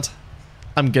be bad.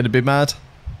 I'm going to be mad.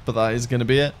 But that is going to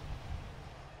be it.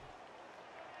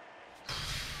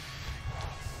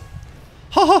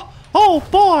 Ha ha! Oh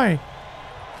boy!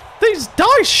 These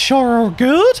dice sure are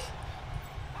good!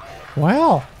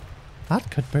 Well, that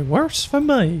could be worse for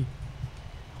me.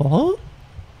 Huh?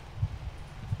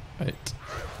 Right.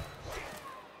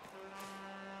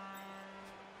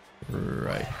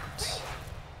 Right.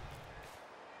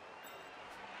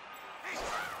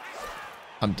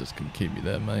 I'm just gonna keep you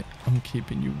there, mate. I'm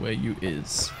keeping you where you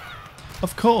is.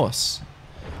 Of course.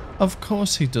 Of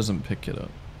course he doesn't pick it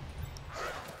up.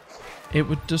 It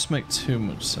would just make too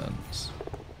much sense.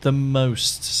 The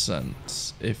most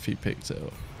sense if he picked it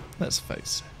up. Let's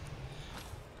face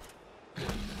it.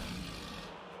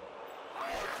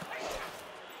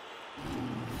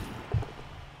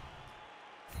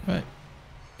 Right.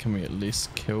 Can we at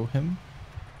least kill him?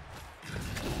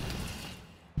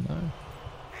 No.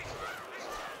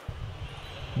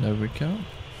 There we go.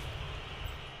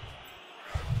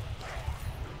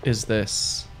 Is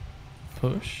this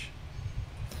push?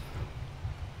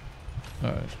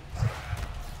 Alright.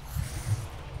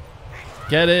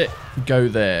 Get it, go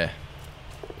there.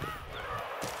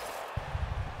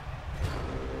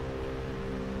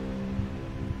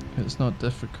 It's not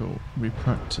difficult. We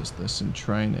practice this in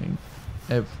training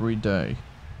every day.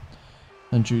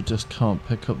 And you just can't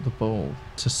pick up the ball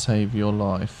to save your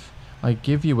life. I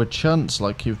give you a chance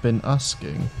like you've been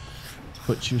asking,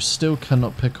 but you still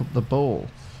cannot pick up the ball.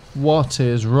 What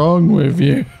is wrong with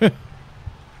you?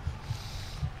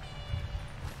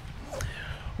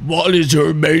 What is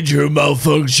your major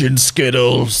malfunction,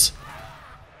 Skittles?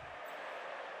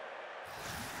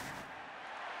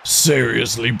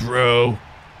 Seriously, bro.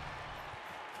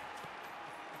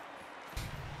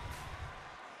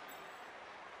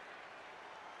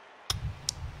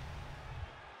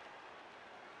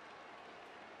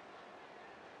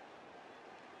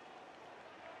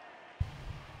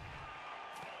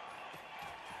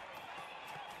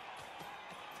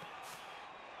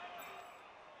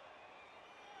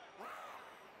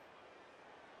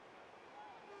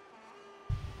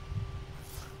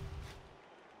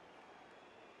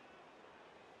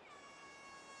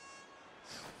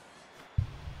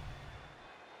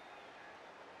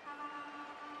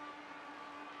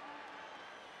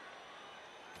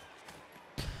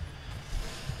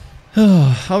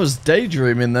 I was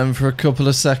daydreaming then for a couple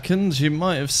of seconds. You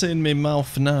might have seen me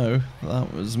mouth no.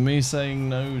 That was me saying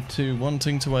no to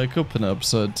wanting to wake up in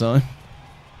absurd time.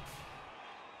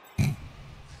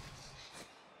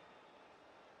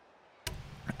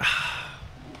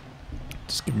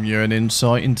 Just giving you an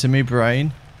insight into my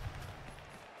brain.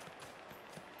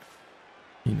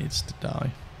 He needs to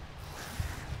die.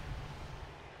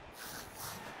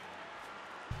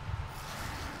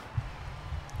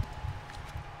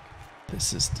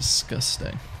 This is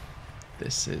disgusting.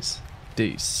 This is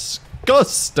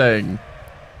disgusting.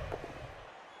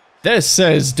 This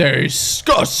is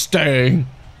disgusting.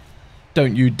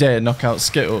 Don't you dare knock out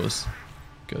Skittles.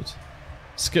 Good.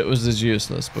 Skittles is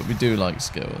useless, but we do like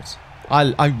Skittles.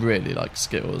 I really like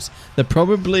Skittles. They're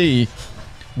probably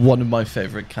one of my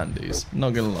favourite candies.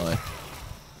 Not gonna lie.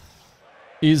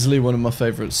 Easily one of my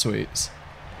favourite sweets.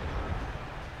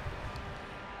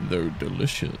 They're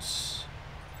delicious.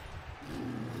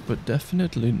 But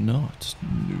definitely not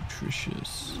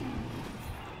nutritious.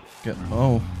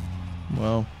 Oh,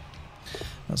 well,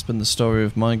 that's been the story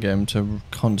of my game, to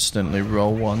constantly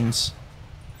roll ones.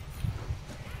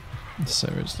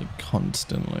 Seriously,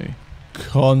 constantly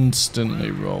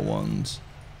roll ones.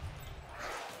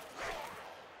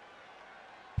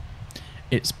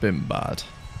 It's been bad.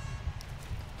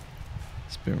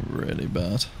 It's been really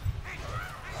bad.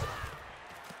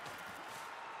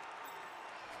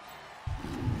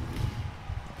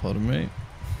 Pardon me.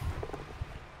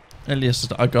 At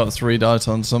least I got 3 dice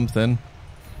on something.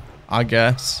 I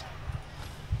guess.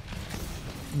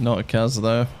 Not a Kaz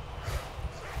though.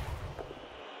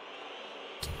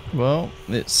 Well,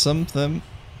 it's something.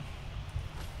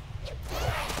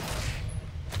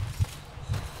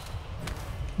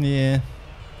 Yeah.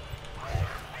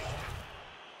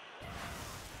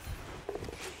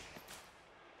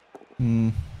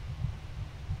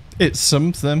 It's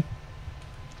something.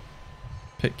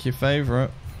 Pick your favourite.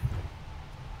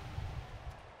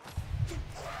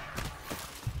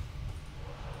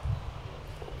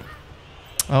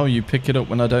 Oh, you pick it up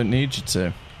when I don't need you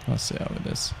to. I'll see how it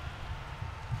is.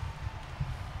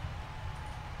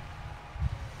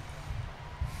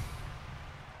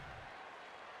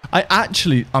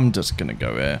 I'm just gonna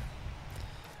go here.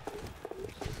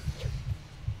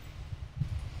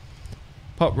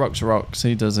 Pop rocks rocks,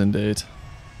 he does indeed.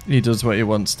 He does what he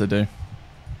wants to do.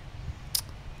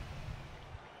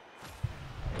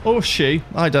 Or she.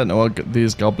 I don't know what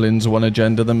these goblins want to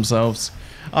gender themselves.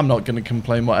 I'm not going to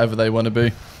complain whatever they want to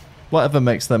be. Whatever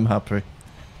makes them happy.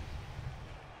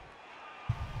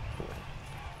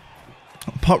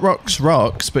 Pop rocks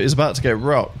rocks, but he's about to get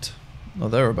rocked. Oh,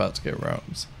 they're about to get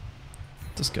rocked.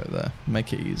 Just go there.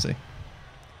 Make it easy.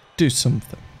 Do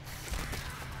something.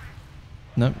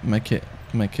 No, make it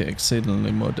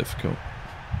exceedingly more difficult.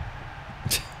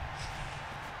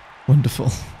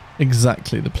 Wonderful.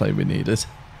 Exactly the play we needed.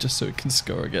 Just so we can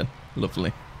score again.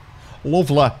 Lovely.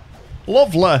 Lovely.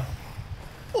 Lovely.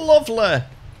 Lovely.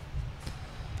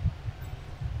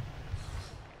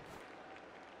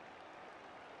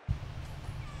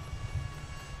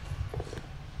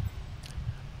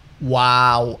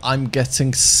 Wow, I'm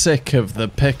getting sick of the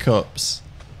pickups.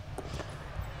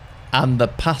 And the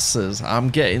passes. I'm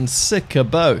getting sick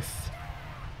of both.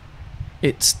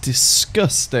 It's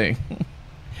disgusting.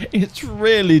 It's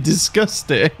really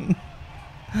disgusting.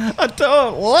 I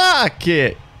don't like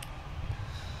it.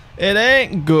 It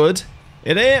ain't good.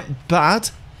 It ain't bad.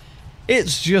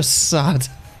 It's just sad.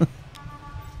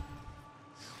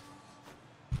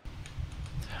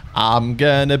 I'm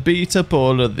gonna beat up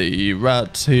all of the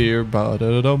rats here.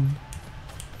 Ba-da-da-dum.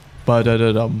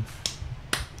 Ba-da-da-dum.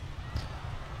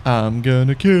 I'm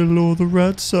gonna kill all the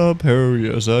rats up here.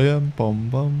 Yes, I am. Bum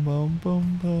bum bum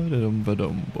bum ba-da-dum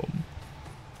ba-dum bum.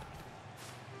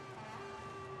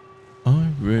 I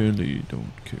really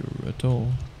don't care at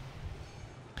all.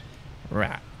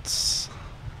 Rats.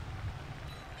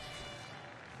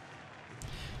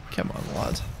 Come on,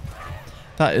 lad.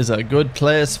 That is a good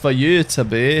place for you to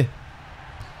be.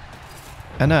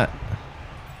 Innit?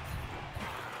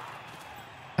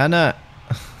 Innit?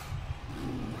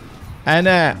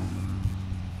 Innit?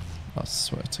 I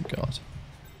swear to God.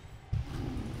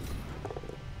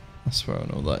 I swear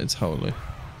on all that it's holy.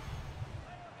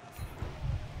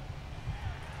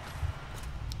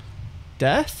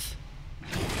 Death?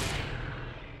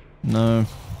 No.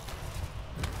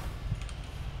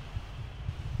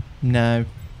 No.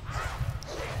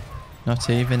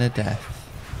 Not even a death.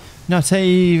 Not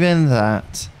even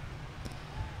that.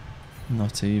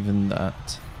 Not even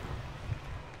that.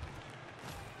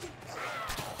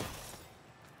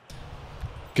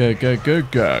 Go go go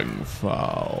gang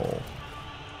foul.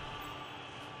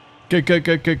 Go go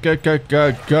go go go go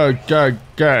go go go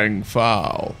gang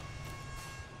foul.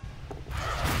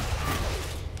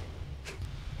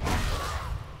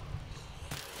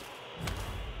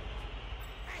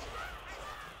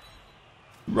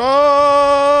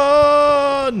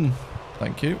 Run!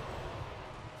 Thank you.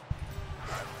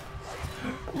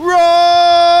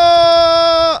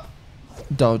 Run!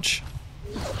 Dodge.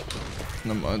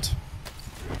 Never mind.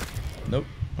 Nope.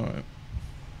 Alright.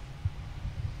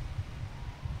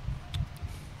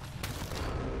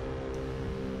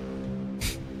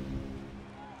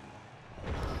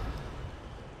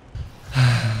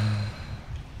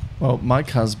 Well, my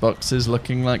Casbox is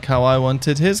looking like how I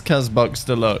wanted his Casbox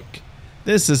to look.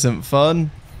 This isn't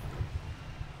fun.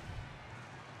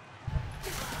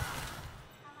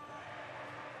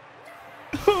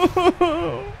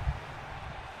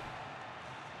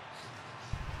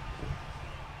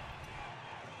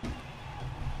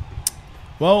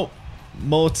 Well,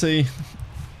 Morty,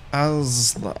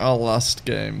 as our last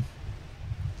game.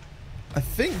 I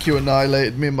think you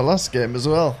annihilated me in my last game as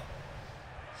well.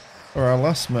 Or our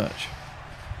last match.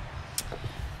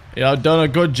 Yeah, done a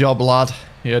good job, lad.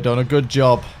 Yeah, done a good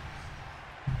job.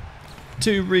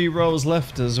 2 re-rolls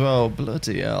left as well.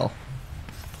 Bloody hell.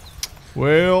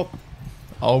 Well,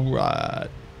 alright.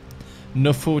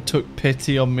 Nuffle took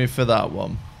pity on me for that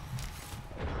one.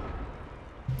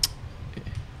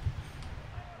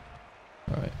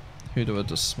 Alright, who do I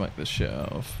just smack the shit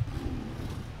out of?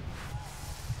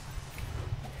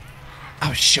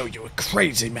 I'll show you a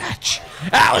crazy match.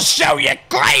 I'll show you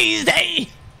crazy!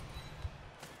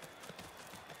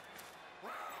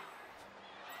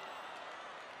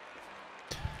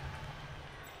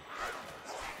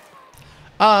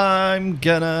 I'm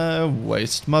gonna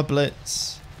waste my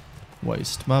blitz.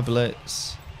 Waste my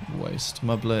blitz. Waste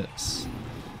my blitz.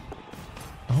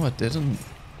 Oh, I didn't.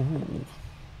 Ooh.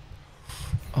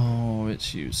 Oh,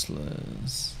 it's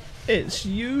useless. It's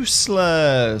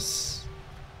useless.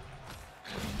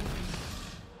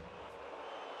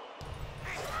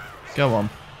 Go on.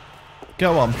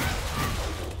 Go on.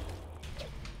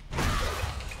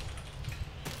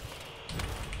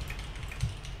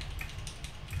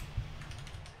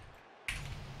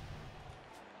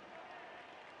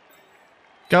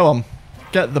 Go on.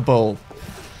 Get the ball.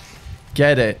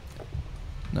 Get it.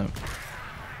 No.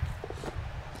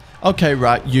 Okay,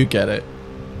 right. You get it.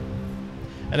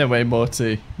 Anyway,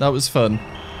 Morty. That was fun.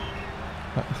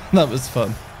 That was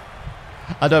fun.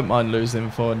 I don't mind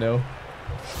losing 4-0.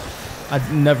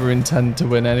 I'd never intend to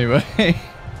win anyway.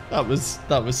 That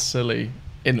was silly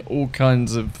in all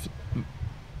kinds of,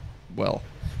 well,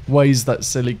 ways that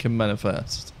silly can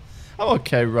manifest. I'm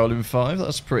okay rolling 5.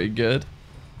 That's pretty good.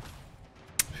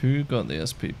 Who got the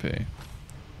SPP?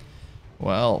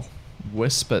 Well,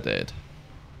 Whisper did.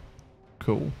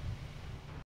 Cool.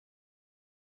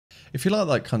 If you like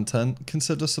that content,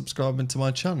 consider subscribing to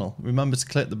my channel. Remember to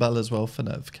click the bell as well for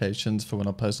notifications for when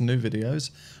I post new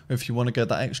videos. Or if you want to go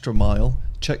that extra mile,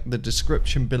 check the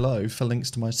description below for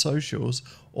links to my socials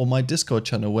or my Discord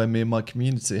channel where me and my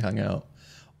community hang out.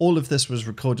 All of this was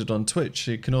recorded on Twitch,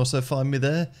 so you can also find me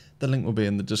there. The link will be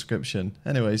in the description.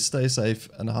 Anyway, stay safe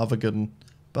and have a good one.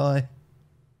 Bye.